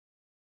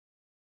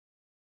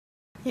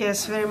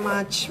Yes, very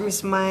much.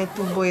 Miss my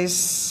two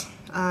boys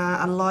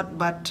a lot,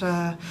 but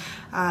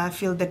I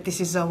feel that this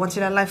is a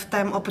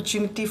once-in-a-lifetime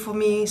opportunity for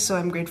me, so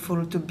I'm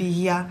grateful to be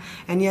here.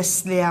 And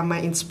yes, they are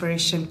my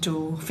inspiration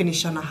to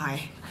finish on a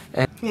high.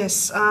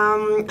 Yes,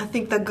 I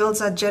think the girls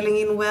are gelling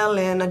in well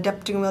and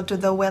adapting well to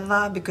the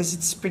weather because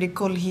it's pretty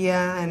cold here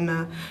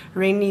and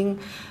raining.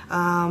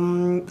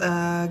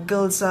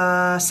 Girls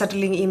are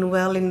settling in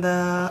well in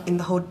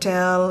the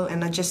hotel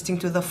and adjusting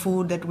to the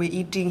food that we're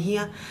eating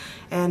here.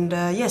 And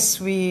yes,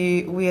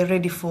 we are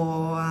ready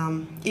for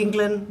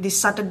England this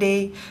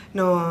Saturday.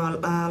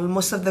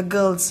 Most of the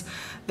girls,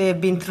 they've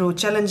been through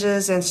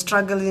challenges and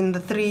struggles in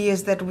the 3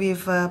 years that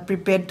we've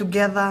prepared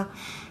together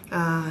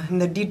in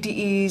the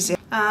DTEs.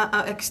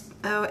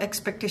 Our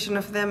expectation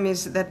of them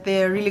is that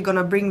they're really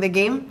gonna bring the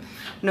game,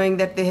 knowing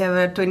that they have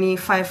a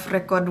 25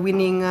 record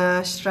winning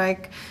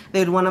strike. They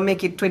would want to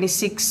make it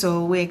 26,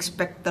 so we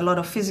expect a lot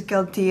of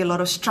physicality, a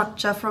lot of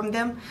structure from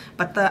them.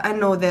 But I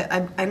know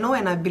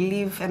and I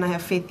believe and I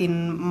have faith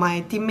in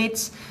my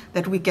teammates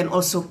that we can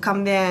also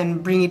come there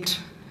and bring it,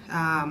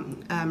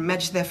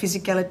 match their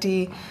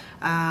physicality,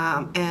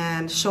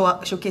 and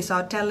showcase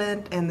our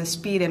talent and the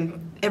speed and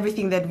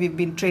everything that we've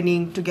been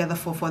training together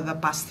for the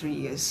past 3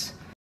 years.